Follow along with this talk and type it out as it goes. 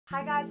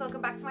Hi guys,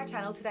 welcome back to my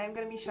channel. Today I'm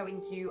going to be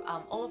showing you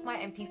all of my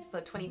empties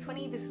for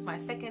 2020. This is my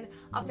second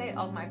update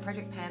of my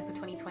project pan for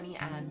 2020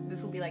 and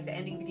this will be like the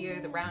ending video,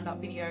 the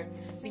roundup video.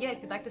 So yeah,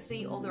 if you'd like to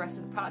see all the rest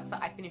of the products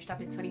that I finished up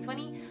in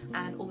 2020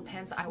 and all the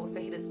pans that I also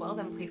hit as well,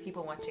 then please keep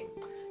on watching.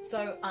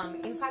 So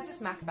inside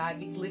this MAC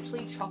bag, it's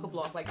literally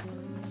chock-a-block, like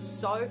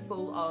so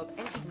full of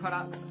empty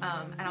products,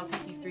 and I'll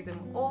take you through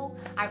them all.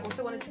 I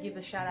also wanted to give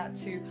a shout out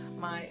to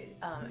my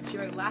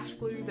Duo lash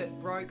glue that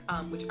broke,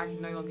 which I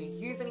can no longer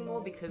use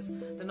anymore because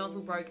the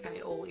nozzle broke and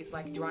it all is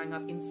like drying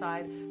up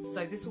inside.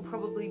 So this will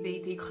probably be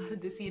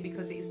decluttered this year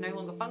because it is no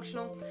longer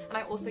functional. And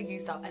I also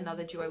used up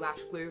another Duo lash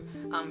glue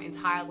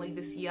entirely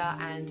this year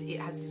and it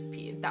has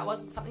disappeared. That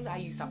wasn't something that I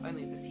used up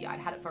only this year.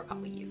 I'd had it for a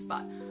couple of years,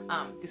 but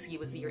this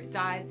year was the year it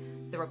died.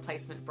 The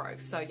replacement broke.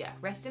 So yeah,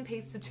 rest in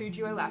peace to 2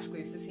 Duo lash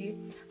glues this year.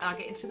 And I'll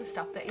get into the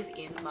stuff that is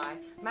in my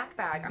MAC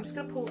bag. I'm just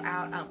going to pull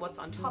out what's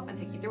on top and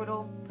take you through it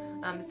all.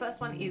 The first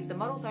one is the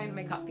Model Zone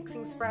Makeup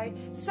Fixing Spray.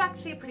 This is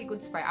actually a pretty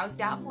good spray. I was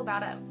doubtful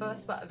about it at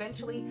first, but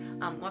eventually,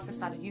 once I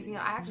started using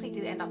it, I actually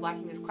did end up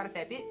liking this quite a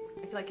fair bit.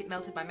 I feel like it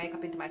melted my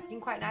makeup into my skin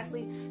quite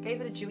nicely,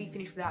 gave it a dewy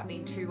finish without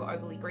being too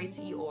overly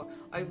greasy or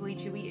overly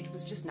dewy. It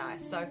was just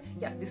nice. So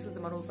yeah, this was the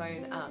Model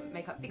Zone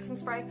Makeup Fixing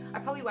Spray. I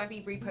probably won't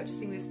be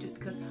repurchasing this just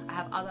because I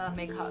have other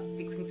makeup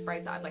fixing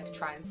sprays that I'd like to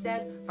try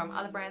instead from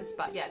other brands,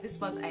 but yeah, this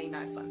was a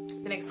nice one.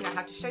 The next thing I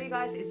have to show you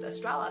guys is the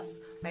Australis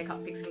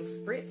Makeup Fixing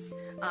Spritz.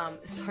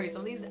 Sorry,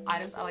 some of these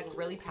items are like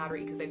really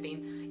powdery because they've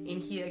been in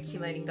here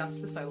accumulating dust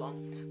for so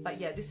long. But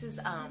yeah, this is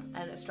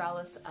an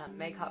Australis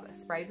makeup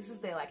spray. This is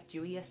their like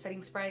dewier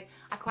setting spray.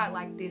 I quite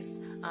like this.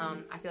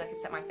 I feel like it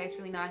set my face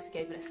really nice. It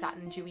gave it a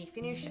satin dewy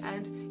finish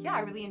and yeah,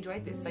 I really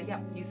enjoyed this. So yeah,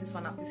 use this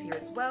one up this year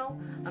as well.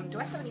 Do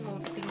I have any more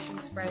finishing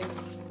sprays?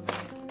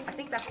 I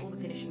think that's all the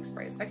finishing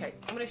sprays. Okay,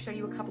 I'm going to show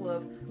you a couple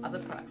of other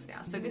products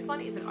now. So this one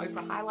is an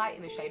Ochre highlight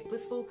in the shade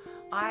Blissful.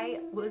 I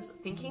was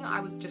thinking I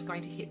was just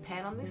going to hit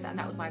pan on this and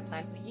that was my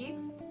plan for the year.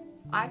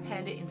 I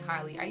panned it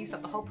entirely. I used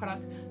up the whole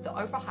product. The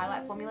Ochre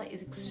highlight formula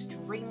is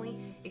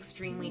extremely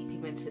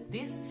pigmented.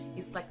 This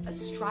is like a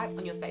stripe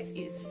on your face. It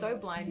is so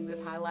blinding, this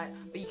highlight,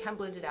 but you can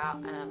blend it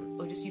out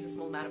or just use a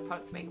small amount of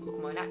product to make it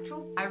look more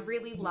natural. I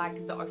really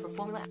like the Ochre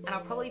formula and I'll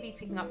probably be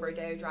picking up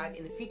Rodeo Drive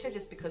in the future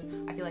just because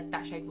I feel like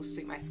that shade will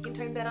suit my skin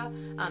tone better.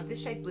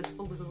 This shade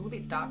Blissful was a little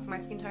bit dark for my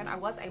skin tone. I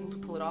was able to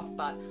pull it off,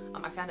 but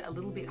I found it a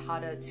little bit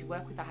harder to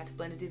work with. I had to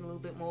blend it in a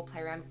little bit more,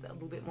 play around with it a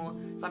little bit more.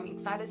 So I'm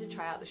excited to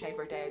try out the shade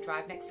Rodeo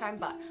Drive next time,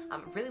 but I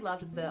really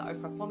loved the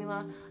Ochre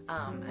formula,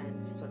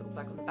 and this is what it looked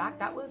like on the back.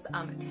 That was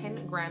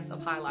 10 grams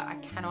of highlight. I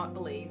cannot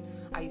believe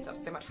I used up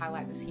so much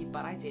highlight this year,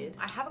 but I did.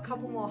 I have a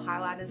couple more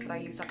highlighters that I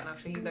used up and I'll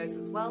show you those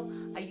as well.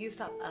 I used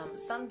up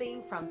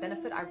Sunbeam from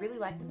Benefit. I really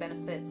like the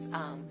Benefit's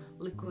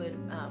liquid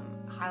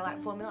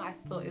highlight formula. I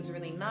thought it was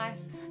really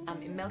nice.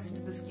 It melts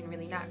into the skin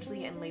really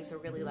naturally and leaves a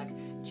really like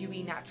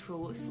dewy,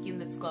 natural skin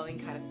that's glowing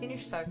kind of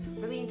finish. So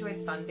really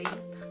enjoyed Sunbeam.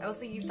 I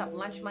also used up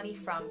Lunch Money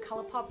from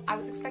Colourpop. I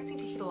was expecting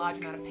to hit a large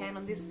amount of pan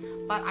on this,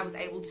 but I was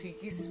able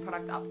to use this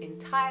product up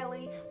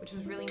entirely, which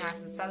was really nice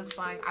and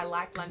satisfying. I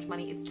like Lunch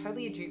Money. It's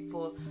totally a dupe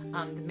for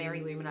the Mary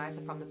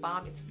Luminizer from the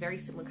Balm. It's a very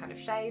similar kind of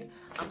shade,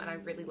 and I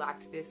really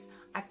liked this.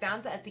 I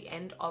found that at the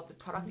end of the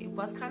product, it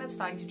was kind of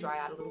starting to dry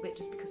out a little bit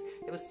just because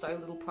there was so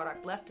little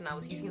product left and I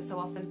was using it so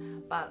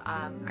often, but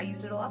I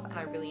used it all up and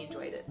I really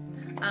enjoyed it.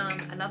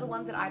 Another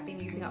one that I've been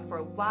using up for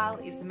a while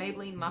is the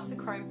Maybelline Master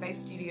Chrome Face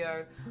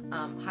Studio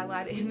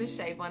highlighter in the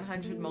shade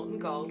 100 Molten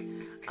Gold.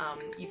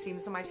 You've seen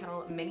this on my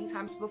channel many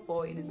times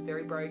before. It is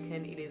very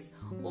broken, it is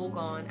all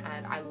gone,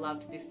 and I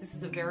loved this. This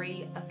is a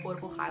very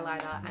affordable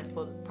highlighter, and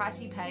for the price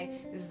you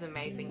pay, this is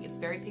amazing. It's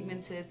very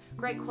pigmented,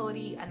 great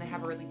quality, and they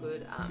have really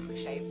good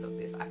shades of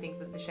this. I think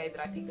that the shade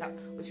that I picked up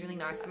was really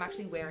nice. I'm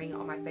actually wearing it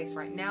on my face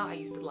right now. I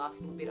used the last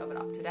little bit of it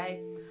up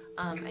today.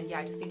 And yeah,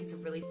 I just think it's a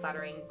really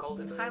flattering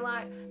golden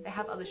highlight. They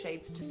have other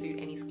shades to suit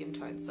any skin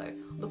tone, so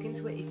look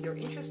into it if you're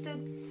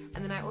interested.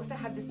 And then I also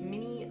have this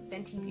mini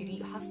Fenty Beauty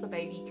Hustler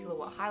Baby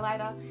Kilowatt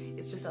highlighter.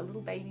 It's just a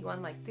little baby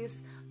one like this.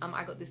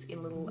 I got this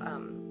in little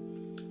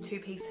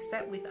two-piece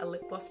set with a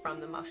lip gloss from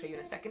them. I'll show you in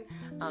a second,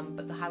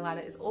 but the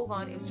highlighter is all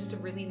gone. It was just a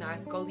really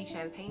nice goldy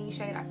champagne-y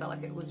shade. I felt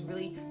like it was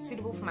really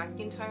suitable for my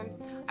skin tone.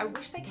 I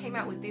wish they came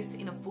out with this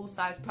in a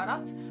full-size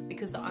product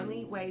because the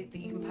only way that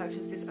you can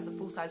purchase this as a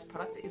full-size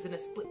product is in a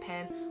split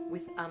pan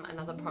with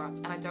another product,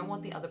 and I don't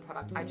want the other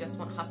product. I just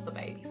want Hustler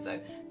Baby. So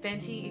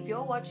Fenty, if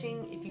you're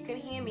watching, if you can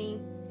hear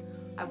me,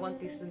 I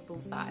want this in full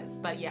size.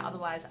 But yeah,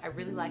 otherwise I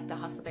really like the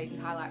Hustler Baby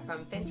highlight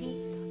from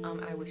Fenty,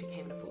 and I wish it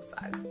came in a full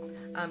size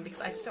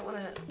because I just don't want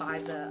to buy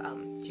the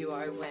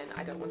duo when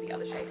I don't want the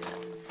other shade in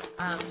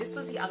it. This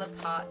was the other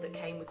part that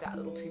came with that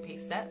little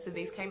two-piece set. So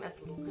these came as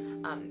little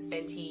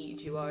Fenty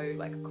duo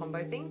like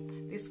combo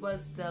thing. This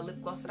was the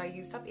lip gloss that I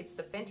used up. It's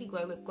the Fenty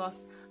Glow Lip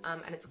Gloss,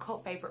 and it's a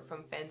cult favorite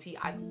from Fenty.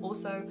 I've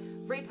also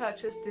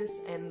repurchased this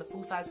in the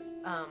full size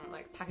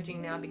like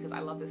packaging now because I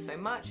love this so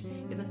much.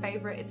 It's a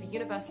favorite. It's a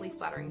universally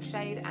flattering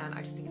shade and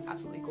I just think it's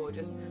absolutely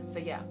gorgeous. So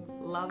yeah,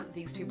 love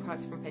these two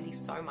products from Fenty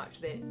so much.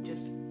 They're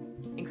just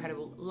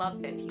incredible. Love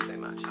Fenty so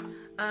much.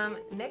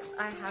 Next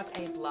I have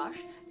a blush.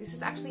 This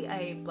is actually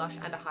a blush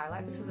and a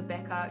highlight. This is a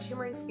Becca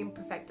Shimmering Skin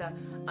Perfector.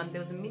 There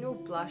was a mineral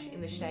blush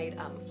in the shade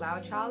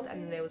Flower Child,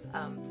 and then there was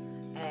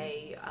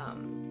a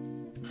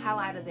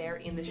highlighter there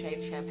in the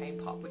shade Champagne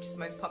Pop, which is the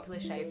most popular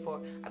shade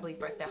for, I believe,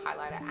 both their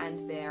highlighter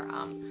and their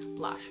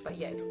blush. But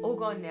yeah, it's all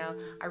gone now.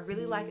 I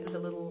really like the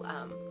little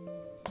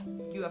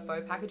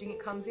UFO packaging it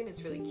comes in.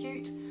 It's really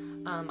cute.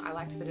 I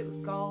liked that it was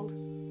gold.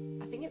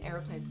 I think an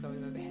aeroplane's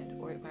going overhead,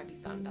 or it might be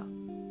thunder.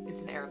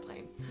 It's an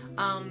aeroplane.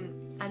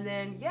 And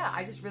then, yeah,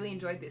 I just really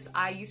enjoyed this.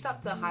 I used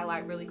up the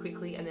highlight really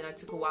quickly, and then I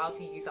took a while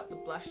to use up the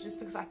blush, just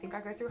because I think I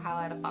go through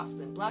highlighter faster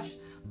than blush,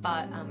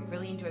 but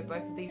really enjoyed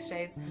both of these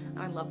shades, and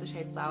I love the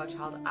shade Flower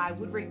Child. I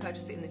would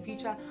repurchase it in the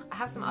future. I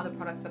have some other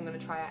products that I'm going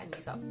to try out and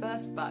use up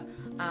first, but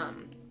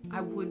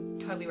I would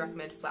totally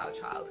recommend Flower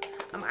Child.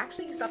 I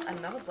actually used up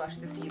another blush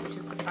this year, which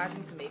is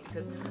surprising for me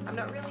because I'm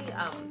not really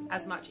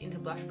as much into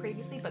blush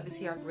previously, but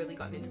this year I've really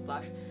gotten into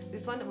blush.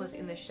 This one was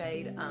in the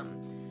shade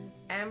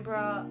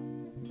Ambre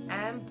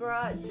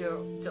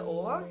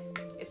d'Or.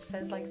 It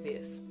says like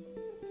this.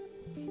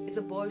 It's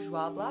a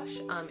bourgeois blush.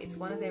 It's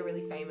one of their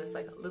really famous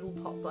like little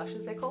pop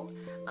blushes, they're called,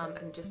 and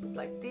it just looked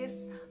like this,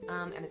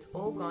 and it's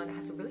all gone. It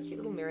has a really cute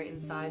little mirror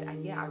inside,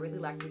 and yeah, I really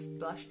like this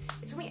blush.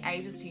 It took me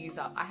ages to use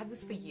up. I had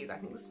this for years. I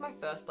think this is my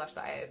first blush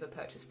that I ever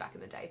purchased back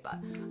in the day, but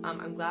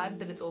I'm glad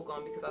that it's all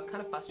gone because I was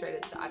kind of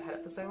frustrated that I'd had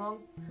it for so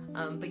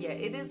long. But yeah,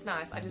 it is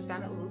nice. I just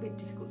found it a little bit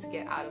difficult to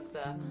get out of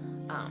the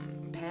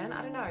pan.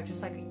 I don't know,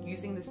 just like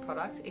using this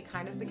product, it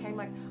kind of became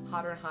like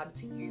harder and harder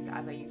to use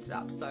as I used it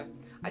up. So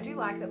I do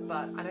like it,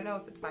 but I don't know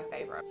if it's my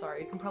favorite.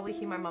 Sorry, you can probably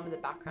hear my mum in the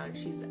background.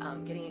 She's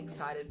getting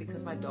excited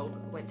because my dog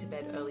went to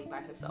bed early by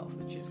herself,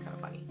 which is kind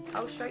of funny.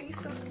 I'll show you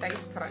some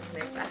face products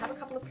next. I have a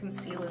couple of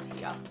concealers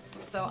here.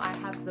 So I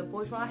have the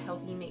Bourjois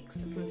Healthy Mix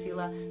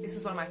Concealer. This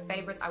is one of my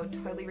favorites. I would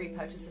totally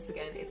repurchase this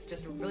again. It's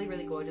just a really,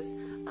 really gorgeous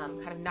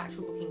kind of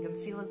natural looking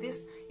concealer.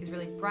 This is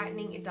really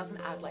brightening. It doesn't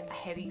add like a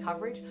heavy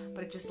coverage,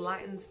 but it just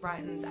lightens,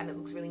 brightens, and it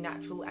looks really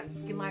natural and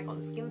skin-like on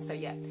the skin. So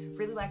yeah,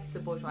 really like the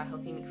Bourjois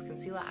Healthy Mix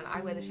Concealer, and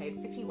I wear the shade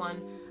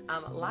 51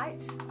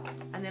 Light.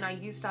 And then I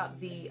used up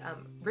the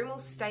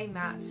Rimmel Stay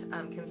Matte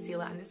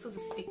Concealer, and this was a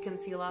stick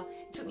concealer.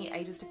 It took me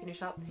ages to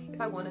finish up.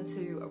 If I wanted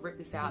to rip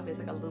this out, there's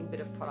like a little bit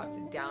of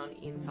product down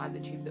inside the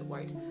tube that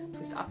won't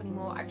twist up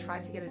anymore. I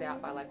tried to get it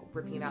out by like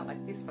ripping it out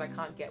like this, but I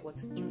can't get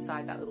what's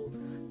inside that little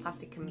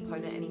plastic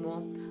component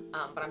anymore.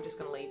 But I'm just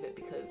going to leave it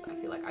because I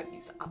feel like I've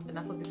used up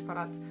enough of this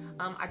product.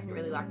 I didn't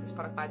really like this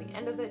product by the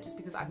end of it, just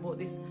because I bought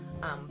this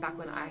back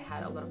when I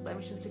had a lot of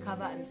blemishes to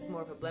cover, and this is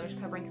more of a blemish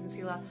covering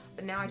concealer.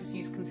 But now I just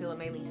use concealer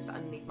mainly just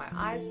underneath my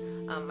eyes.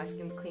 My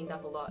skin's cleaned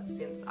up a lot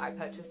since I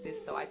purchased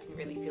this, so I didn't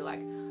really feel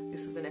like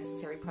this was a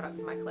necessary product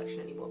for my collection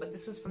anymore. But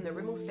this was from the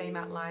Rimmel Stay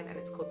Matte line, and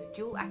it's called the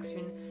Dual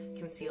Action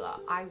Concealer.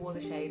 I wore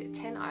the shade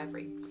 10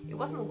 Ivory. It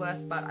wasn't the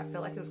worst, but I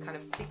felt like it was kind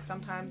of thick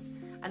sometimes.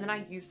 And then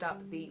I used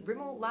up the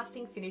Rimmel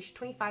Lasting Finish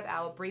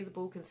 25-Hour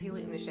Breathable Concealer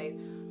in the shade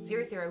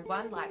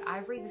 001 Light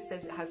Ivory. This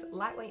says it has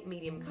lightweight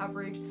medium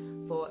coverage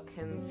for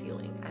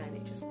concealing, and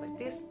it just looks like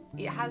this.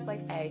 It has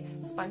like a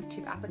sponge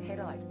tube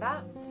applicator like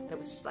that, and it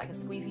was just like a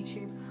squeezy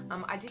tube.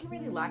 I didn't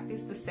really like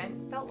this. The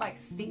scent felt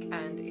like thick,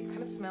 and it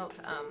kind of smelt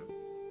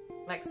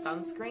like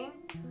sunscreen,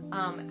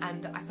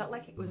 and I felt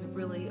like it was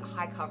really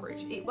high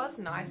coverage. It was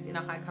nice in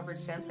a high coverage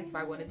sense, like if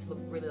I wanted to look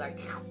really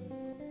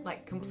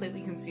like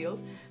completely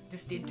concealed,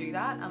 this did do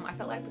that. I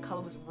felt like the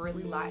color was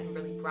really light and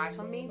really bright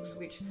on me,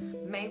 which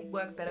may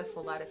work better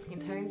for lighter skin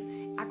tones.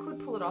 I could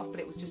pull it off, but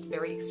it was just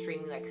very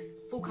extremely like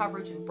full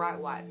coverage and bright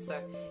white.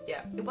 So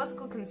yeah, it was a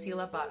good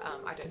concealer, but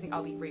I don't think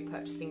I'll be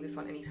repurchasing this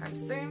one anytime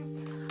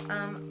soon.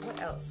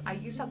 What else? I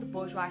used up the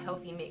Bourjois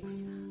Healthy Mix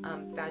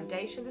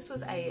foundation. This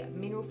was a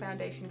mineral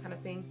foundation kind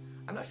of thing.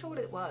 I'm not sure what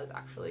it was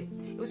actually.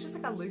 It was just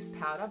like a loose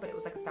powder, but it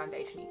was like a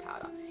foundation-y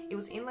powder. It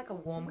was in like a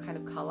warm kind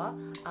of color.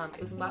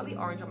 It was slightly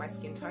orange on my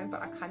skin tone,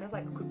 but I kind of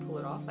like could pull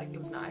it off. Like it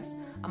was nice.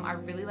 I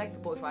really like the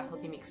Bourjois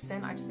Healthy Mix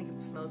scent. I just think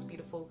it smells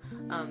beautiful.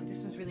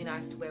 This was really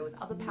nice to wear with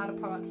other powder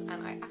products,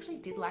 and I actually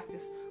did like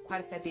this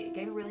quite a fair bit. It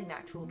gave a really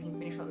natural looking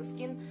finish on the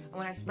skin, and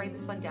when I sprayed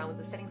this one down with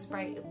the setting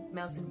spray, it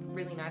melted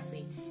really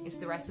nicely into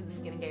the rest of the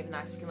skin and gave a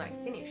nice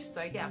skin-like finish.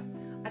 So yeah,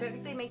 I don't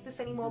think they make this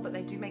anymore, but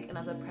they do make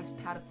another pressed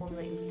powder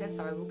formula instead,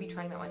 so I will be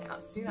trying that one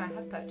out soon. I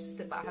have purchased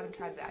it, but I haven't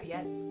tried it out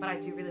yet. But I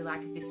do really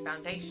like this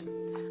foundation.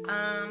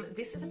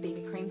 This is a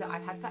BB cream that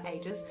I've had for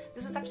ages.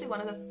 This is actually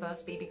one of the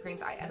first BB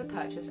creams I ever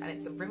purchased, and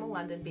it's the Rimmel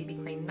London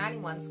BB Cream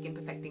 9-in-1 Skin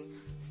Perfecting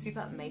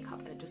Super Makeup,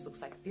 and it just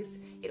looks like this.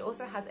 It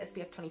also has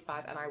SPF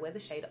 25, and I wear the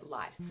shade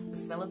Light. The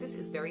smell of this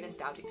is very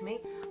nostalgic to me.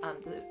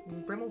 The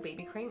Rimmel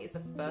BB cream is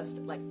the first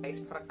like face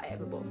product I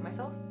ever bought for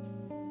myself,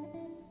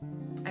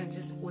 and it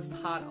just was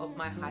part of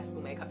my high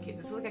school makeup kit.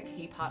 This was like a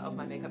key part of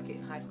my makeup kit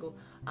in high school.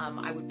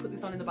 I would put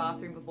this on in the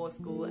bathroom before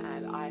school,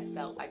 and I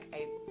felt like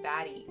a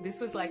baddie.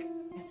 This was like,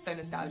 it's so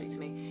nostalgic to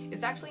me.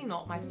 It's actually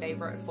not my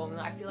favorite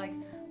formula. I feel like,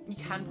 You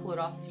can pull it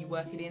off if you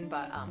work it in,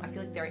 but I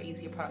feel like there are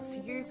easier products to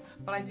use,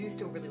 but I do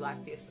still really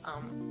like this.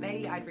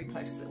 Maybe I'd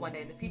repurchase it one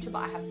day in the future, but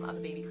I have some other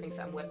BB creams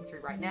that I'm working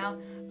through right now.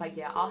 But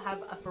yeah, I'll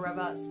have a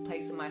forever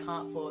place in my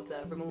heart for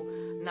the Rimmel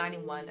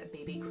 9-in-1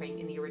 BB cream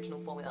in the original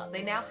formula.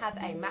 They now have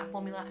a matte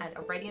formula and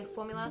a radiant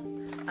formula.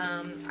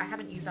 I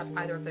haven't used up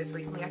either of those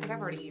recently. I think I've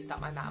already used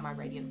up my matte and my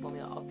radiant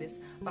formula of this,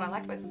 but I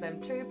liked both of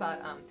them too,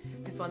 but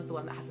this one's the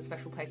one that has a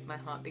special place in my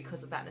heart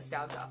because of that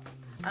nostalgia.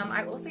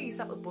 I also used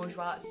up the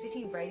Bourjois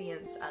City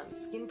Radiance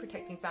Skin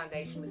Protecting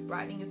Foundation with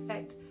brightening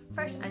effect,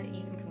 fresh and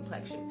even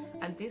complexion,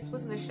 and this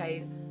was in the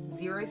shade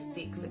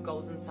 06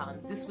 Golden Sun.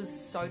 This was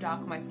so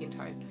dark on my skin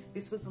tone.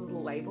 This was the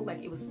little label,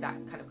 like it was that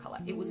kind of color.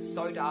 It was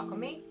so dark on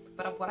me,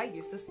 but what I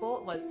used this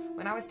for was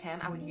when I was tan,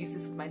 I would use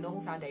this with my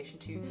normal foundation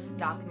to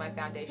darken my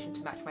foundation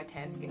to match my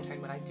tan skin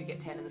tone when I do get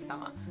tan in the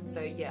summer.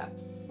 So yeah,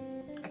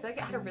 I feel like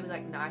it had a really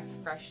like nice,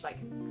 fresh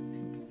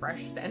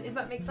scent, if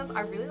that makes sense.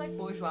 I really like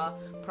Bourjois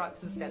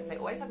products as scents. They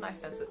always have nice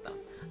scents with them.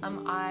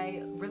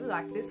 I really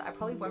like this. I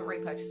probably won't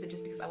repurchase it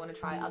just because I want to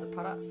try other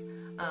products.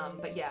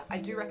 But yeah, I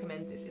do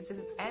recommend this. It says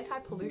it's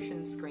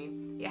anti-pollution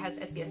screen. It has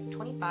SPF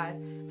 25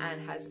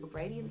 and has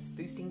radiance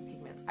boosting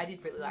pigments. I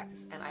did really like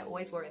this, and I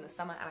always wore it in the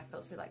summer, and I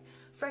felt so like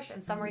fresh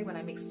and summery when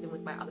I mixed it in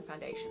with my other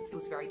foundations. It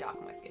was very dark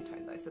on my skin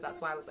tone though, so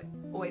that's why I was like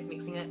always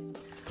mixing it.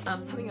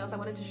 Something else I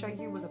wanted to show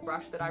you was a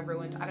brush that I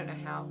ruined. I don't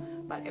know how,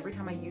 but every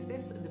time I use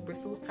this, the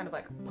bristles kind of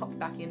like pop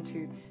back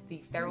into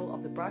the ferrule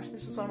of the brush.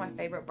 This was one of my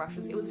favorite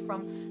brushes. It was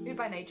from Nude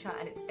by Nature,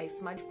 and it's a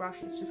smudge brush.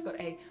 It's just got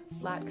a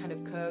flat kind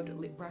of curved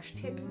lip brush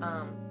tip.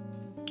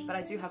 But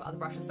I do have other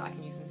brushes that I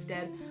can use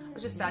instead. I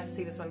was just sad to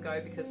see this one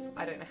go because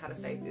I don't know how to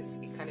save this.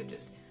 It kind of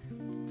just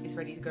is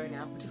ready to go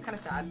now, which is kind of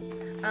sad.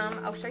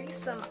 I'll show you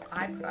some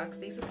eye products.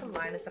 These are some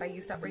liners that I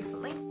used up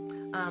recently.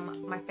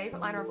 My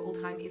favorite liner of all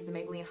time is the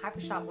Maybelline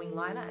Hyper Sharp Wing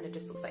Liner, and it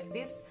just looks like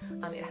this.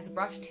 It has a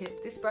brush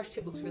tip. This brush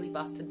tip looks really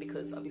busted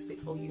because obviously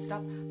it's all used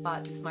up,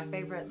 but this is my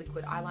favorite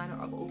liquid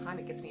eyeliner of all time.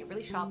 It gets me a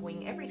really sharp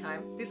wing every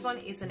time. This one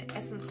is an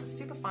Essence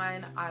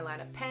Superfine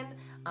Eyeliner Pen.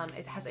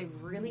 It has a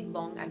really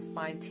long and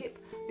fine tip.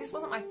 This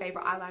wasn't my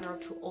favorite eyeliner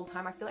of all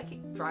time. I feel like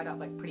it dried up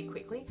like pretty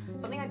quickly.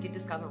 Something I did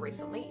discover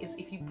recently is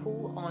if you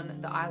pull on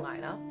the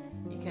eyeliner,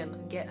 you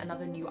can get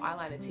another new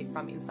eyeliner tip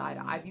from inside.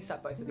 I've used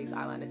up both of these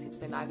eyeliner tips,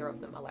 so neither of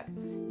them are like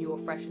new or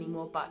fresh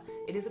anymore, but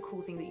it is a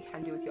cool thing that you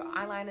can do with your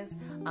eyeliners.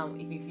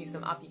 If you've used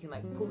them up, you can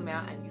like pull them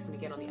out and use them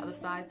again on the other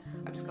side.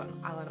 I've just got an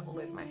eyeliner all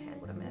over my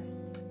hand, what a mess.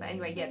 But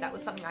anyway, yeah, that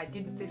was something I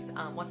did with this.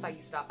 Once I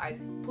used it up, I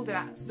pulled it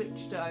out,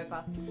 switched it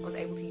over. I was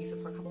able to use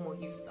it for a couple more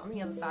uses on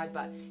the other side,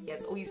 but yeah,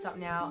 it's all used up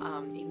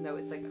now, even though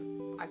it's like,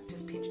 I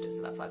just pinched it,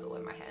 so that's why it's all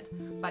in my hand.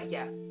 But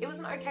yeah, it was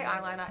an okay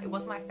eyeliner. It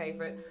wasn't my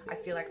favorite. I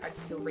feel like I'd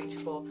still reach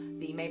for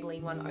the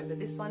Maybelline one over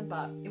this one,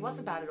 but it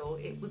wasn't bad at all.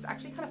 It was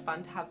actually kind of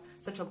fun to have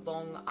such a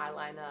long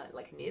eyeliner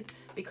like nib,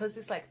 because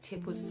this like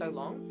tip was so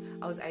long.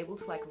 I was able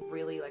to like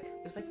really like,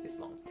 it was like this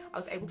long. I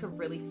was able to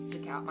really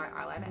flick out my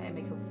eyeliner and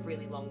make a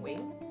really long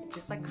wing. It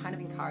just like kind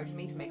of encouraged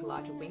me to make a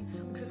larger wing,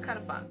 which was kind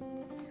of fun.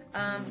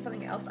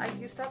 Something else I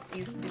used up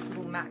is this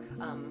little MAC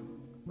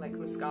like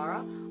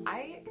mascara.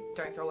 I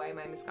don't throw away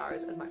my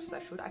mascaras as much as I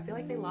should. I feel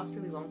like they last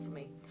really long for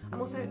me. I'm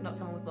also not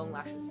someone with long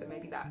lashes, so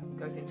maybe that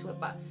goes into it,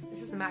 but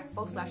this is the MAC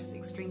False Lashes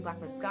Extreme Black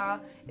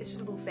Mascara. It's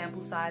just a little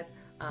sample size,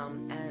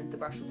 and the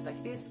brush looks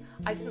like this.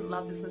 I didn't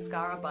love this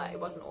mascara, but it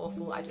wasn't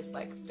awful. I just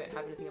like don't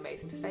have anything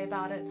amazing to say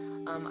about it.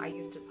 I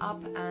used it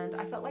up, and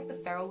I felt like the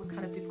ferrule was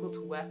kind of difficult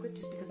to work with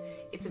just because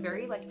it's a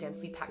very like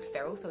densely packed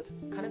ferrule, so it's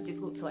kind of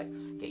difficult to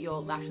like get your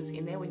lashes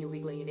in there when you're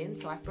wiggling it in,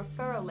 so I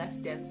prefer a less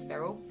dense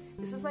ferrule.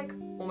 This is like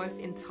almost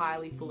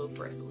entirely full of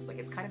bristles, like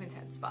it's kind of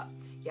intense, but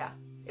yeah,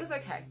 it was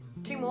okay.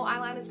 Two more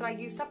eyeliners that I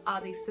used up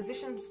are these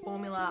Physicians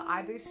Formula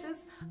Eye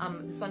Boosters.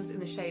 This one's in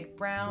the shade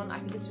brown. I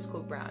think it's just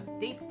called brown.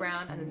 Deep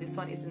brown, and then this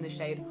one is in the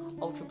shade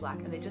ultra black,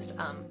 and they're just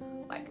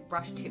like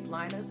brush tip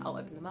liners. I'll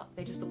open them up.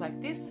 They just look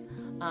like this,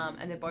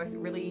 and they're both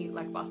really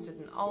like busted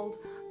and old.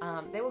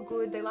 They were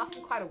good. They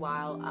lasted quite a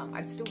while.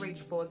 I'd still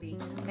reach for the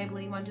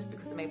Maybelline one just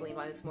because the Maybelline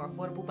one is more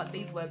affordable, but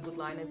these were good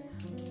liners.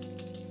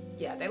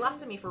 Yeah, they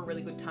lasted me for a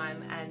really good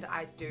time, and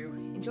I do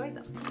enjoy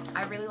them.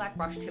 I really like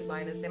brush tip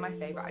liners. They're my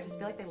favorite. I just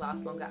feel like they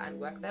last longer and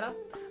work better.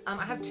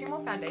 I have two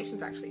more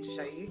foundations actually to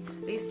show you.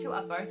 These two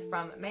are both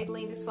from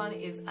Maybelline. This one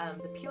is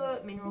the Pure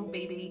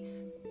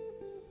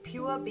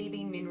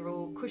BB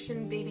Mineral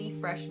Cushion BB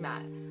Fresh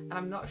Matte. And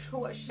I'm not sure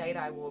what shade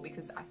I wore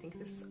because I think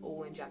this is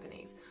all in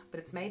Japanese, but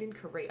it's made in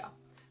Korea.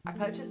 I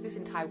purchased this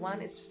in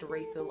Taiwan. It's just a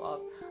refill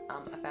of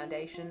a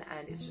foundation,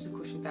 and it's just a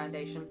cushion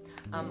foundation.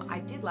 I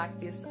did like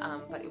this,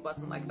 but it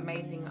wasn't like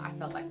amazing. I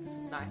felt like this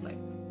was nice, like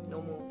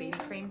normal BB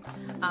cream.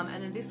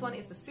 And then this one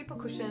is the Super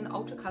Cushion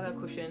Ultra Color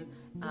Cushion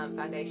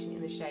foundation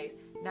in the shade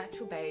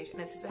Natural Beige,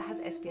 and it says it has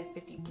SPF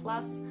 50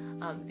 plus.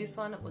 This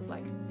one was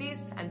like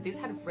this, and this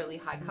had really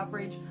high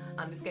coverage.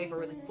 This gave a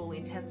really full,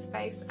 intense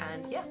face,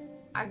 and yeah,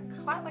 I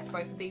quite liked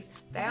both of these.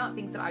 They aren't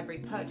things that I'd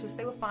repurchase.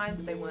 They were fine,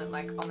 but they weren't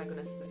like, oh my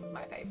goodness, this is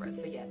my favorite.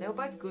 So yeah, they were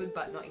both good,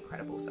 but not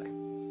incredible, so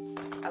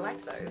I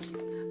liked those.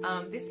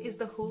 This is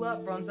the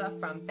Hoola bronzer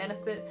from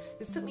Benefit.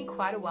 This took me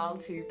quite a while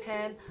to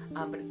pan,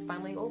 but it's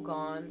finally all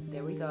gone.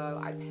 There we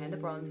go. I panned a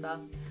bronzer,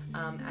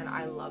 and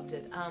I loved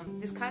it.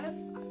 This kind of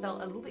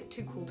felt a little bit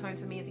too cool tone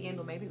for me at the end,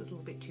 or maybe it was a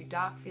little bit too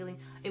dark feeling.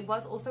 It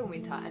was also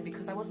winter, and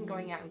because I wasn't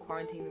going out in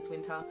quarantine this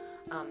winter,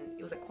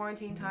 it was at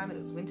quarantine time and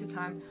it was winter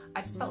time,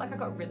 I just felt like I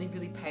got really,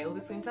 really pale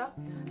this winter.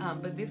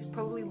 But this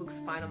probably looks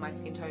fine on my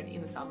skin tone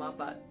in the summer,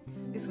 but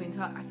this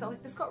winter I felt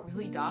like this got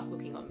really dark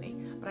looking on me.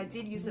 But I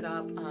did use it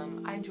up.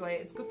 I enjoy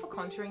it. It's good for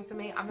contouring for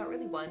me. I'm not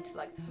really one to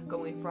like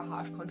go in for a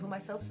harsh contour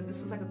myself, so this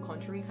was like a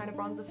contouring kind of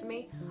bronzer for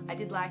me. I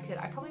did like it.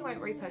 I probably won't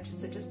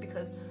repurchase it just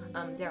because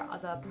there are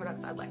other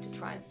products I'd like to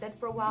try instead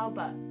for a while,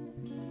 but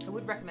I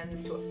would recommend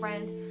this to a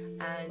friend.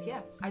 And yeah,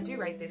 I do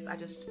rate this. I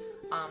just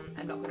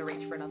am not going to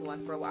reach for another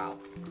one for a while.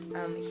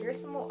 Here are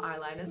some more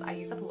eyeliners. I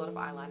used up a lot of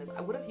eyeliners.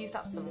 I would have used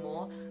up some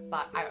more,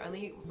 but I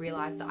only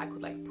realized that I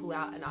could like pull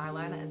out an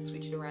eyeliner and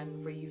switch it around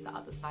and reuse the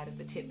other side of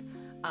the tip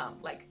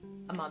like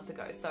a month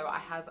ago. So I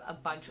have a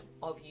bunch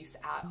of use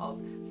out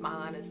of some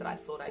eyeliners that I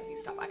thought I'd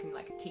used up. I can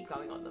like keep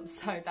going on them.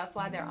 So that's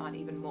why there aren't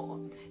even more.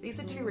 These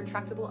are two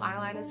retractable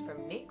eyeliners from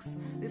NYX.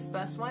 This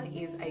first one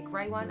is a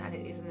grey one, and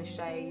it is in the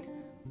shade,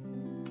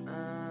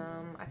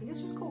 I think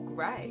it's just called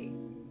Grey.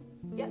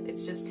 Yep,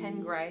 it's just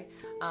 10 grey.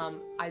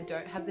 I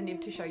don't have the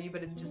nib to show you,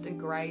 but it's just a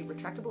grey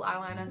retractable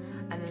eyeliner.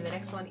 And then the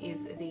next one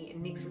is the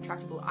NYX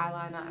retractable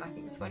eyeliner, and I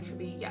think this one should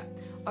be, yeah,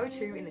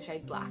 02 in the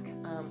shade Black.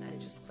 And it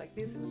just looks like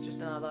this. It was just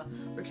another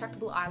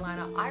retractable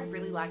eyeliner. I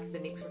really like the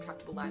NYX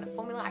retractable liner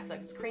formula. I feel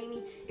like it's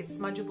creamy, it's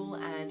smudgeable,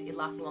 and it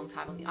lasts a long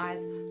time on the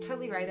eyes.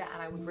 Totally rate it,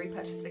 and I would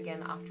repurchase it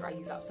again after I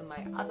use up some of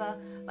my other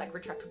like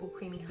retractable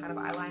creamy kind of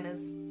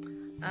eyeliners.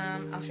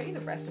 I'll show you the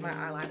rest of my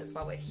eyeliners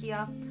while we're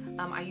here.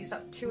 I used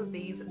up two of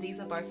these.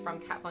 These are both from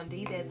Kat Von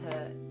D. They're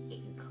the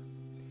ink.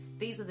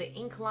 These are the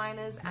ink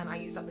liners, and I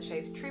used up the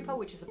shade Trooper,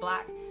 which is a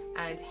black,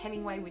 and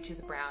Hemingway, which is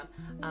a brown.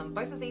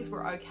 Both of these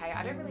were okay.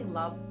 I don't really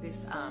love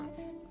this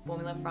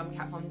formula from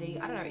Kat Von D.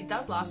 I don't know, it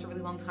does last a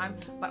really long time,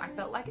 but I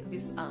felt like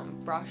this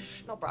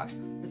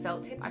the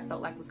felt tip, I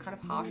felt like was kind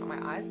of harsh on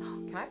my eyes.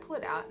 Can I pull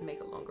it out and make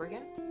it longer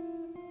again?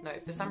 No,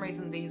 for some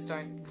reason these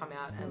don't come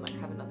out and like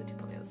have another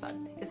tip on the other side.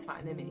 It's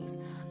fine, they're minis.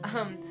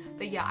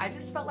 But yeah, I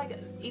just felt like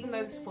even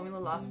though this formula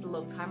lasted a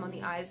long time on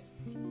the eyes,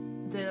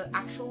 the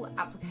actual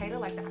applicator,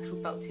 like the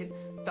actual felt tip,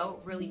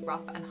 felt really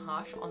rough and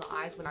harsh on the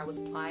eyes when I was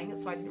applying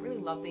it, so I didn't really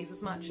love these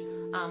as much.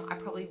 I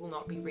probably will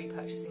not be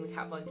repurchasing the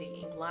Kat Von D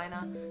ink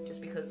liner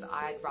just because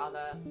I'd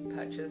rather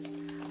purchase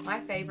my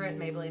favourite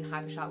Maybelline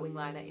Hyper Sharp Wing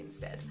Liner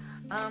instead.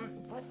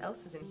 What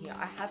else is in here?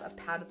 I have a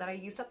powder that I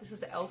used up. This is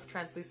the e.l.f.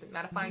 Translucent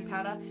Mattifying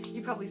Powder.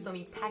 You probably saw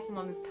me packing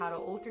on this powder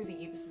all through the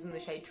year. This is in the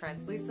shade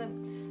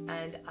Translucent,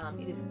 and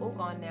it is all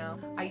gone now.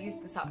 I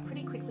used this up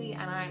pretty quickly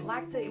and I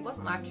liked it. It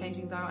wasn't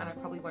life-changing though, and I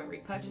probably won't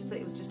repurchase it.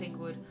 It was just a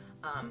good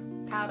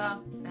powder,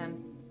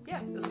 and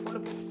yeah, it was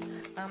affordable.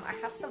 I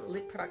have some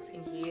lip products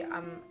in here.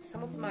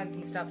 Some of them I've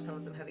used up, some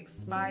of them have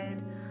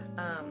expired.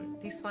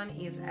 This one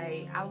is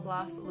a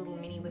Hourglass little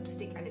mini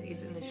lipstick, and it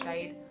is in the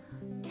shade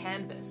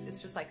Canvas. It's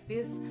just like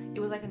this. It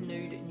was like a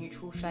nude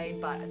neutral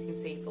shade, but as you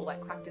can see, it's all like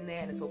cracked in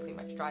there and it's all pretty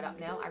much dried up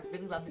now. I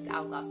really love this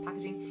Hourglass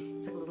packaging.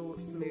 It's like a little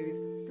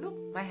smooth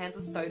bloop. My hands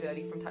are so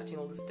dirty from touching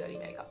all this dirty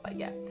makeup, but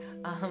yeah,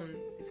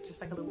 it's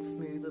just like a little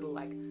smooth little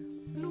like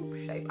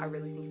bloop shape. I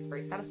really think it's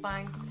very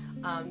satisfying.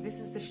 This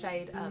is the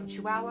shade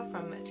Chihuahua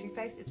from Too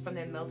Faced. It's from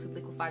their Melted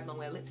Liquefied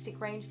Longwear Lipstick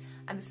range,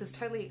 and this is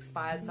totally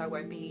expired, so I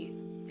won't be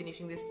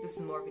finishing this. This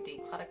is more of a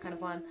declutter kind of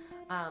one.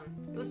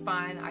 It was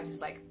fine. I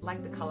just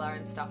like the color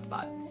and stuff,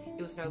 but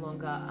it was no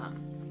longer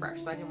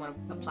fresh, so I didn't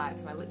want to apply it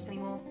to my lips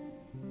anymore.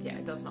 Yeah,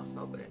 it does not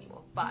smell good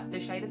anymore. But the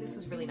shade of this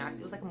was really nice.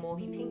 It was like a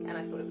mauvey pink, and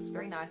I thought it was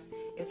very nice.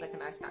 It was like a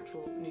nice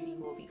natural nudie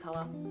mauvey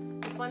color.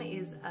 This one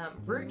is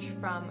Rooch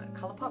from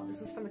Colourpop. This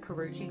was from the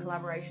Karrueche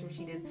collaboration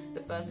she did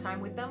the first time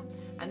with them,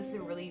 and this is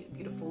a really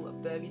beautiful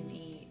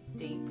burgundy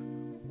deep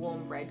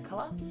warm red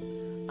color.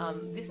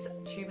 This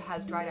tube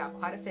has dried out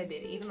quite a fair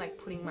bit. Even like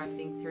putting my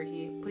thing through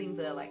here, putting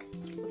the like,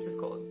 what's this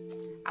called?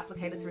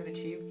 Applicator through the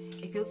tube,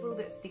 it feels a little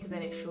bit thicker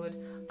than it should,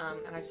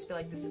 and I just feel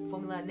like this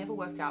formula never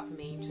worked out for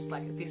me. Just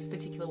like this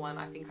particular one,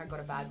 I think I got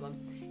a bad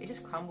one. It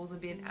just crumbles a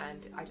bit,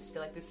 and I just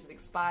feel like this is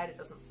expired. It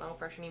doesn't smell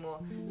fresh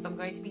anymore, so I'm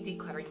going to be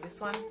decluttering this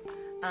one.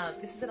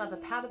 This is another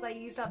powder that I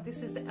used up.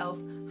 This is the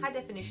e.l.f. High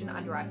Definition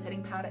Under Eye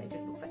Setting Powder. It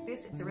just looks like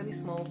this. It's a really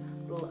small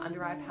little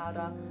under eye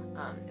powder,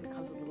 and it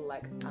comes with a little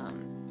like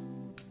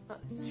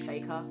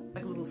shaker,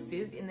 like a little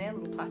sieve in there, a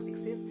little plastic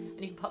sieve,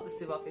 and you can pop the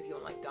sieve off if you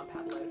want to like dump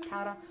out a load of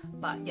powder.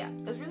 But yeah,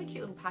 it was really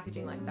cute little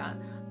packaging like that.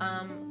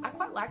 I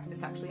quite liked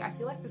this actually. I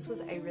feel like this was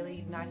a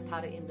really nice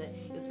powder in that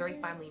it was very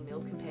finely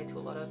milled compared to a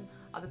lot of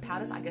other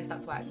powders. I guess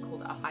that's why it's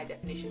called a high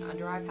definition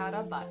under eye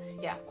powder, but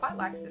yeah, quite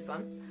liked this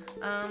one.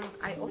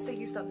 I also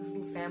used up this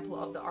little sample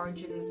of the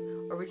Origin's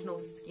Original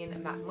Skin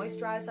Matte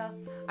Moisturizer.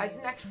 I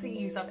didn't actually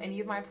use up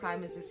any of my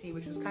primers this year,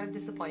 which was kind of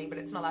disappointing, but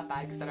it's not that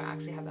bad because I don't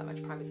actually have that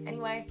much primers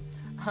anyway.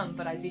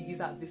 but I did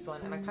use up this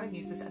one, and I kind of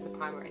use this as a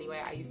primer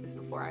anyway. I used this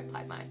before I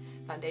applied my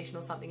foundation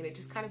or something, and it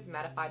just kind of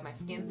mattified my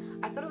skin.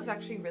 I thought it was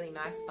actually really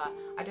nice, but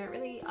I don't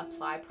really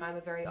apply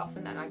primer very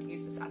often, and I'd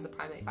use this as a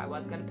primer if I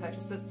was going to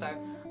purchase it, so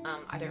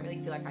I don't really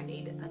feel like I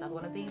need another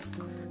one of these.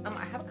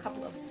 I have a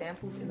couple of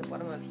samples in the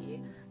bottom of here.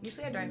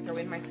 Usually I don't throw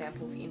in my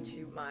samples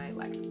into my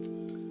like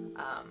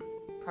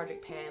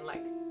project pan,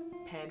 like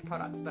panned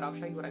products, but I'll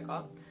show you what I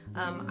got.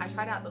 I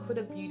tried out the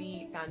Huda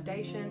Beauty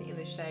foundation in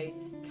the shade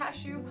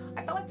Cashew.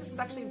 I felt like this was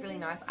actually really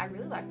nice. I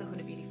really like the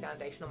Huda Beauty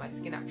foundation on my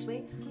skin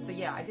actually, so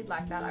yeah, I did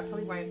like that. I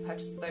probably won't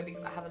purchase it though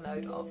because I have a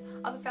load of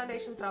other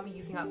foundations that I'll be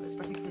using up,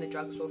 especially from the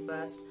drugstore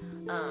first,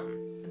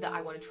 that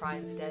I want to try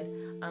instead.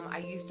 I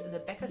used the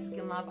Becca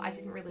Skin Love. I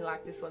didn't really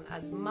like this one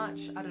as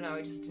much. I don't know,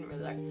 it just didn't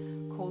really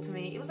like call to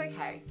me. It was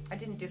okay. I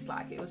didn't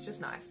dislike it. It was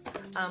just nice.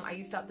 I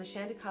used up the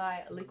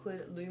Chantecaille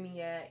Liquid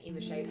Lumiere in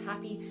the shade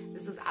Happy.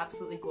 This was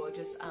absolutely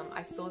gorgeous.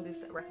 I saw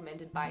this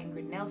recommended by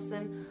Ingrid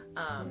Nelson,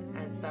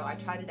 and so I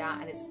tried it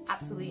out, and it's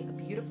absolutely a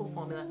beautiful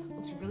formula.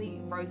 Looks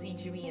really rosy,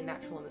 dewy, and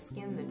natural on the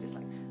skin, and just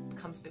like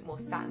becomes a bit more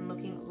satin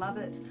looking. Love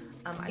it.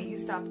 I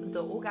used up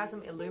the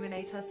Orgasm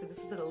Illuminator. So this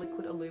was a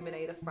liquid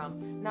illuminator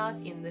from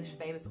NARS in the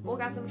famous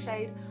Orgasm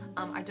shade.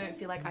 I don't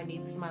feel like I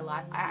need this in my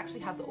life. I actually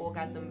have the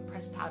Orgasm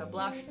pressed powder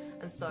blush,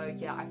 and so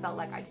yeah, I felt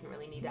like I didn't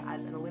really need it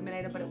as an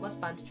illuminator, but it was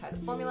fun to try the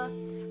formula.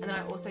 And then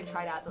I also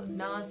tried out the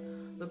NARS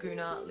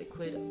Laguna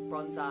liquid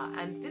bronzer,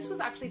 and this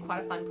was actually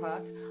quite a fun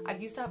product. I've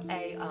used up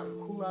a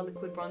Hoola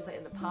liquid bronzer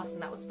in the past,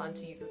 and that was fun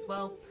to use as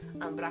well,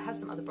 but I have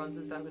some other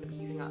bronzers that I'm going to be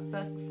using up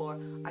first before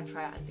I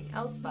try out anything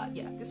else. But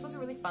yeah, this was a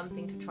really fun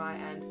thing to try,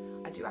 and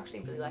I do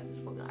actually really like this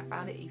formula. I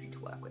found it easy to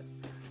work with.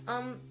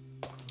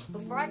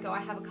 Before I go, I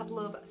have a couple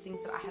of things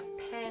that I have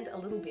panned a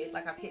little bit,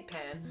 like I've hit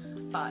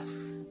pan, but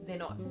they're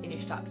not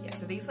finished up yet.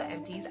 So these were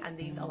empties, and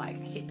these are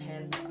like hit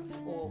pan products,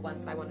 or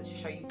ones that I wanted to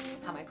show you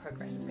how my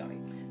progress is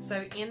going.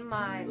 So in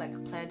my like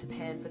plan to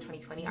pan for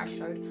 2020, I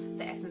showed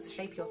the Essence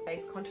Shape Your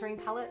Face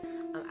contouring palette.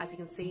 As you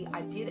can see,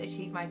 I did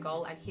achieve my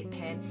goal and hit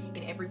pan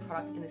in every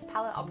product in this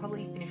palette. I'll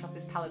probably finish off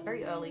this palette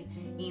very early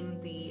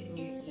in the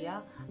new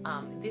year.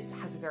 This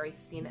has a very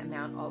thin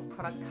amount of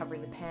product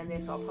covering the pan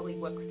there, so I'll probably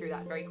work through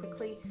that very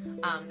quickly.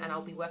 And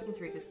I'll be working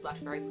through this blush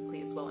very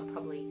quickly as well, and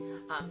probably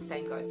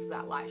same goes for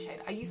that light shade.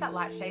 I use that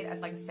light shade as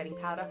like a setting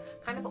powder,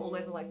 kind of all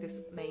over like this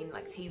main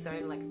like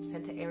T-zone, like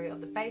center area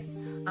of the face.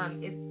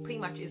 It pretty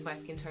much is my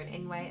skin tone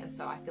anyway, and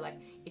so I feel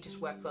like it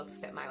just works well to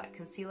set my like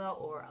concealer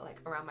or like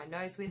around my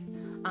nose with.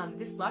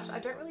 This blush I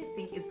don't really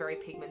think is very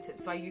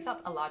pigmented, so I use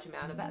up a large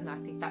amount of it, and I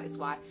think that is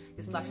why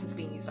this blush has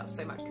been used up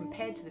so much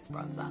compared to this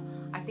bronzer.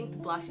 I think the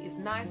blush is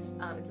nice.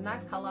 It's a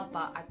nice color,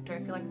 but I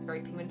don't feel like it's very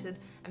pigmented,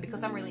 and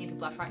because I'm really into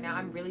blush right now,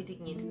 I'm really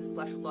digging into this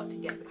blush a lot to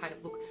get the kind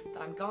of look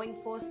that I'm going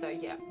for. So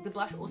yeah, the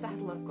blush also has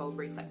a lot of gold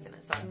reflex in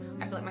it, so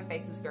I feel like my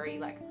face is very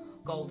like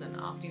golden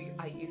after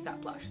I use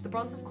that blush. The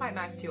bronzer's quite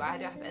nice too. I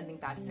don't have anything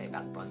bad to say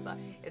about the bronzer.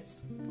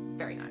 It's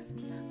very nice.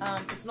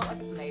 It's not like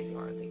amazing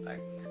or anything though.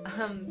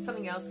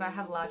 Something else that I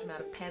have a large amount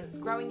of pan that's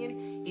growing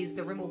in is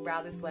the Rimmel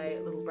Brow This Way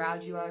Little Brow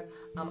Duo.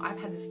 I've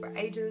had this for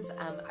ages.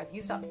 I've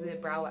used up the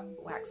brow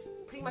wax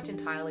pretty much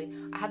entirely.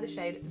 I have the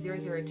shade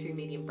 002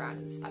 Medium Brown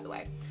in this, by the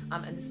way.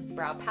 And this is the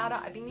brow powder.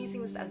 I've been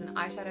using this as an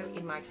eyeshadow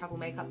in my travel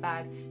makeup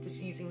bag, just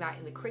using that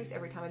in the crease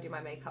every time I do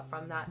my makeup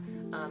from that.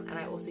 And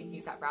I also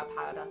use that brow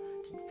powder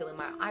to fill in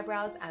my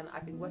eyebrows, and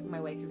I've been working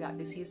my way through that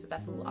this year, so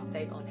that's a little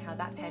update on how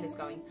that pan is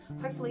going.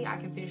 Hopefully I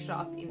can finish it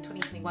off in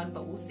 2021,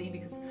 but we'll see,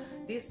 because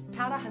this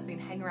powder has been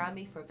hanging around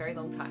me for a very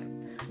long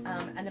time.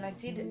 And then I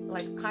did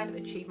like kind of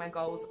achieve my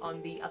goals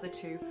on the other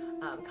two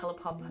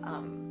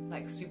Colourpop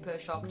like Super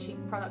Shock cheek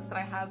products that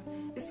I have.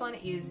 This one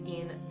is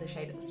in the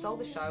shade Stole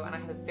the Show, and I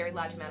have a very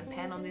large amount of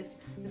pan on this.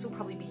 This will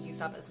probably be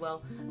used up as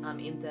well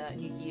in the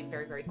new year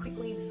very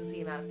quickly. This is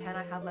the amount of pan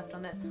I have left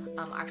on it.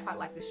 I quite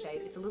like this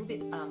shade. It's a little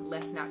bit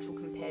less natural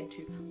compared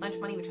to Lunch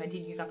Money, which I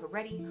did use up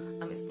already.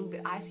 It's a little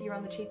bit icier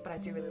on the cheek, but I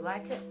do really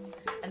like it.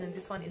 And then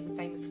this one is the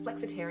famous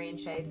Flexitarian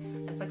shade,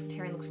 and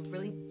Flexitarian looks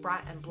really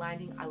bright and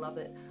blinding. I love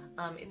it.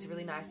 It's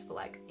really nice for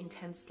like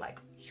intense, like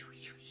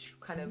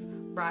kind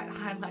of bright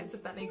highlights,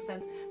 if that makes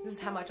sense. This is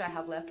how much I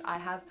have left. I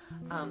have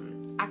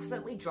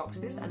accidentally dropped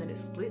this, and then it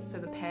split, so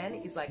the pan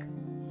is like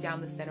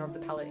down the center of the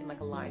palette in like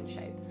a line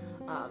shape.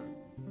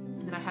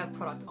 And then I have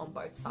product on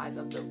both sides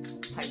of the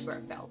place where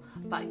it fell.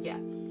 But yeah,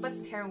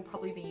 Flexitarian will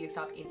probably be used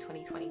up in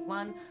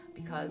 2021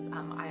 because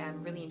I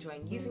am really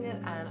enjoying using it,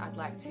 and I'd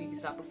like to use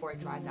it up before it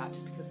dries out,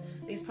 just because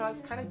these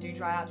products kind of do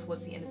dry out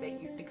towards the end of their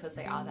use, because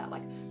they are that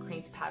like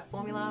cream to pad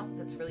formula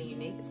that's really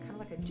unique. It's kind of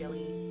like a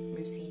jelly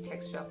moussey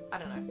texture. I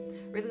don't know.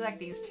 Really like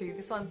these two.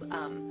 This one's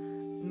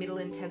middle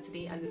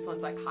intensity, and this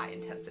one's like high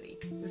intensity.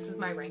 This is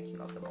my ranking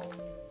of them all.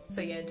 So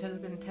yeah, in terms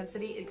of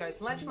intensity, it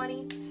goes Lunch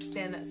Money,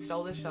 then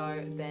Stole the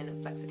Show,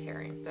 then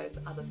Flexitarian. Those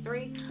are the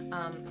three,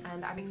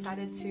 and I'm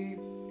excited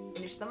to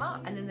finish them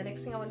up. And then the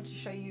next thing I wanted to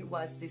show you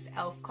was this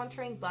e.l.f.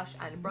 contouring blush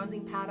and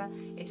bronzing powder.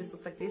 It just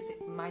looks like this.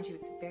 Mind you,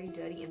 it's very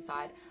dirty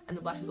inside, and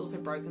the blush is also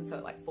broken, so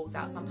it like falls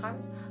out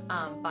sometimes.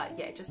 But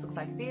yeah, it just looks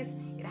like this.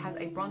 It has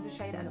a bronzer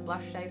shade and a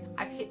blush shade.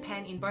 I've hit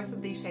pan in both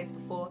of these shades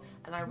before,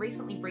 and I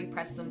recently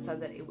repressed them so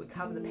that it would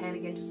cover the pan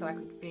again, just so I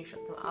could finish them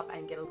up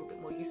and get a little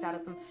bit more use out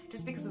of them,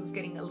 just because it was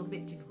getting a little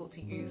bit difficult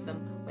to use them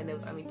when there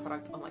was only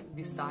product on like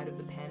this side of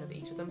the pan of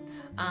each of them.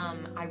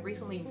 I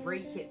recently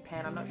re-hit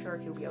pan. I'm not sure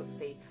if you'll be able to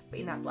see, but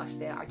in that blush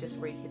there, I just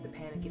re-hit the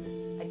pan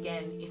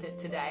again in it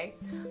today.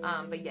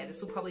 But yeah,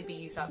 this will probably be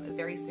used up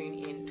very soon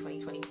in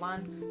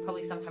 2021,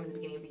 probably sometime in the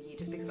beginning of the year,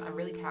 just because I'm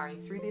really powering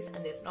through this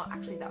and there's not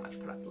actually that much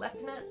product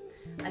left in it.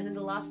 And then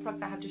the last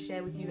product I have to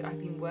share with you that I've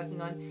been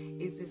working on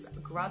is this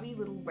grubby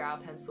little brow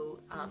pencil.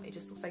 It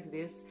just looks like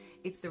this.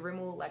 It's the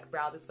Rimmel like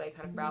brow this way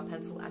kind of brow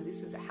pencil, and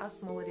this is how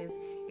small it is.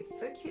 It's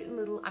so cute and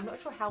little. I'm not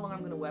sure how long I'm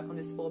going to work on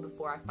this for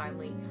before I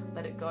finally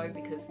let it go,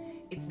 because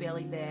it's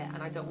barely there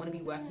and I don't want to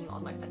be working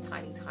on like a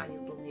tiny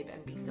little nib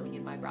and be filling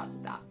in my brows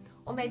with that.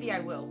 Or maybe I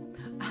will.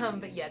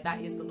 But yeah,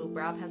 that is the little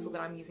brow pencil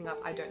that I'm using up.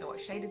 I don't know what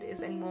shade it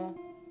is anymore.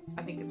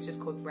 I think it's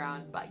just called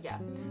brown, but yeah,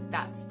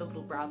 that's the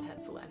little brow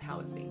pencil and how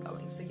it's been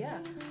going. So yeah,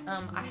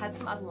 I had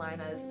some other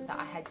liners that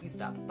I had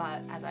used up,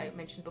 but as I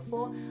mentioned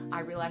before, I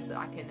realized that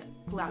I can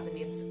pull out the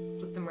nibs,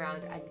 flip them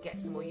around and get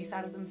some more use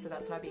out of them. So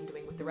that's what I've been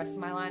doing with the rest of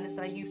my liners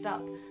that I used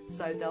up.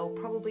 So there'll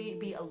probably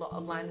be a lot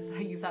of liners that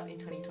I use up in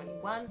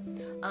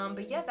 2021.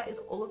 But yeah, that is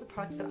all of the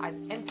products that I've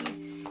emptied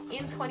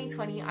in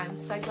 2020. I'm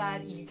so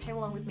glad you came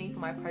along with me for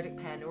my Project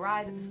Pan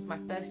ride. This is my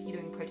first year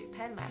doing Project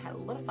Pan and I had a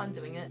lot of fun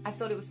doing it. I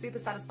thought it was super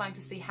satisfying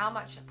to see how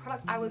much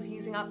product I was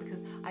using up, because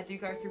I do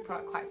go through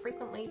product quite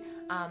frequently,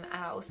 and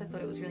I also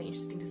thought it was really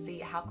interesting to see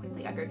how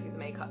quickly I go through the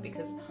makeup,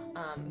 because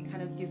it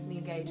kind of gives me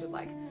a gauge of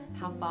like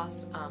how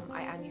fast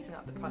I am using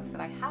up the products that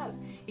I have.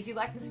 If you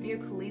like this video,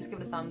 please give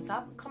it a thumbs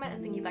up, comment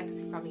anything you'd like to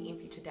see from me in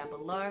future down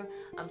below,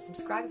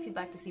 subscribe if you'd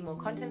like to see more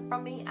content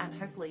from me, and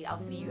hopefully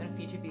I'll see you in a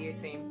future video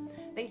soon.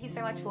 Thank you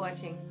so much for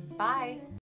watching. Bye!